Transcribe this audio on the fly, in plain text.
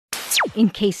in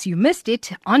case you missed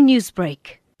it on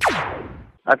Newsbreak.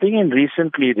 I think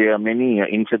recently there are many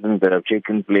incidents that have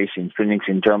taken place in Phoenix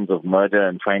in terms of murder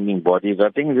and finding bodies. I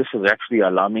think this is actually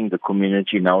alarming the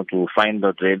community now to find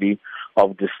out really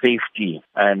of the safety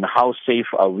and how safe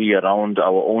are we around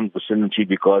our own vicinity,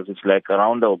 because it's like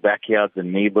around our backyards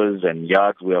and neighbors and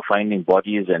yards we are finding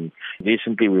bodies, and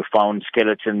recently we found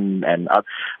skeleton, and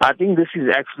I think this is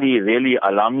actually really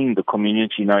alarming the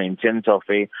community now in terms of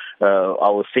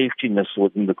our safetyness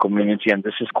within the community, and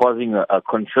this is causing a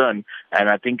concern, and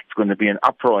I think it's going to be an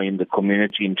uproar in the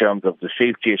community in terms of the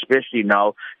safety, especially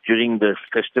now during the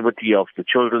festivity of the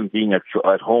children being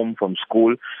at home from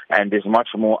school, and there's much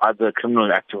more other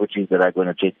criminal activities that are going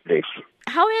to take place.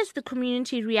 How has the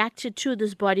community reacted to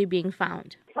this body being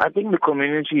found? I think the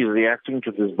community is reacting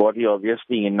to this body,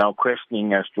 obviously, and now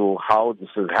questioning as to how this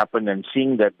has happened, and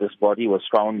seeing that this body was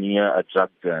found near a drug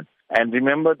den. And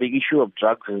remember, the issue of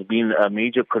drugs has been a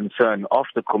major concern of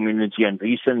the community, and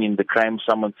recently in the crime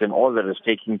summits and all that is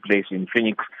taking place in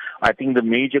Phoenix, I think the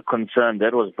major concern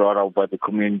that was brought out by the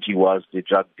community was the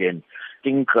drug den. I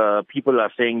think people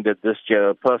are saying that this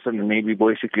person maybe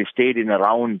basically stayed in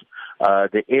around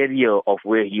the area of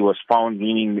where he was found,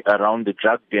 meaning around the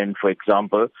drug den, for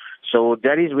example. So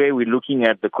that is where we're looking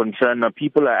at the concern.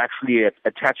 People are actually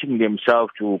attaching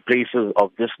themselves to places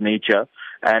of this nature,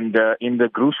 and in the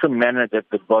gruesome manner that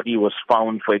the body was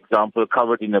found, for example,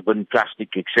 covered in a bin plastic,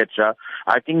 etc.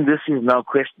 I think this is now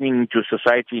questioning to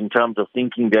society in terms of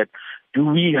thinking that, do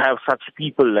we have such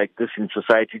people like this in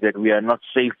society that we are not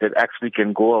safe, that actually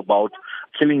can go about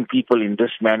killing people in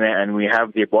this manner, and we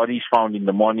have their bodies found in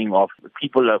the morning of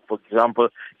people, for example,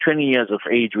 20 years of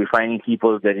age, we're finding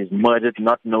people that is murdered,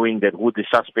 not knowing that who the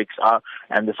suspects are,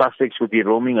 and the suspects would be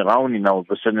roaming around in our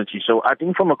vicinity. So I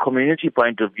think from a community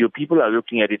point of view, people are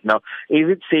looking at it now. Is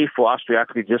it safe for us to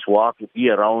actually just walk, be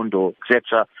around, or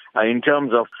etc., in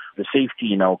terms of the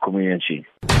safety in our community?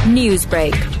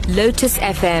 Newsbreak, Lotus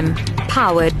FM,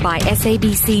 powered by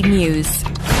SABC News.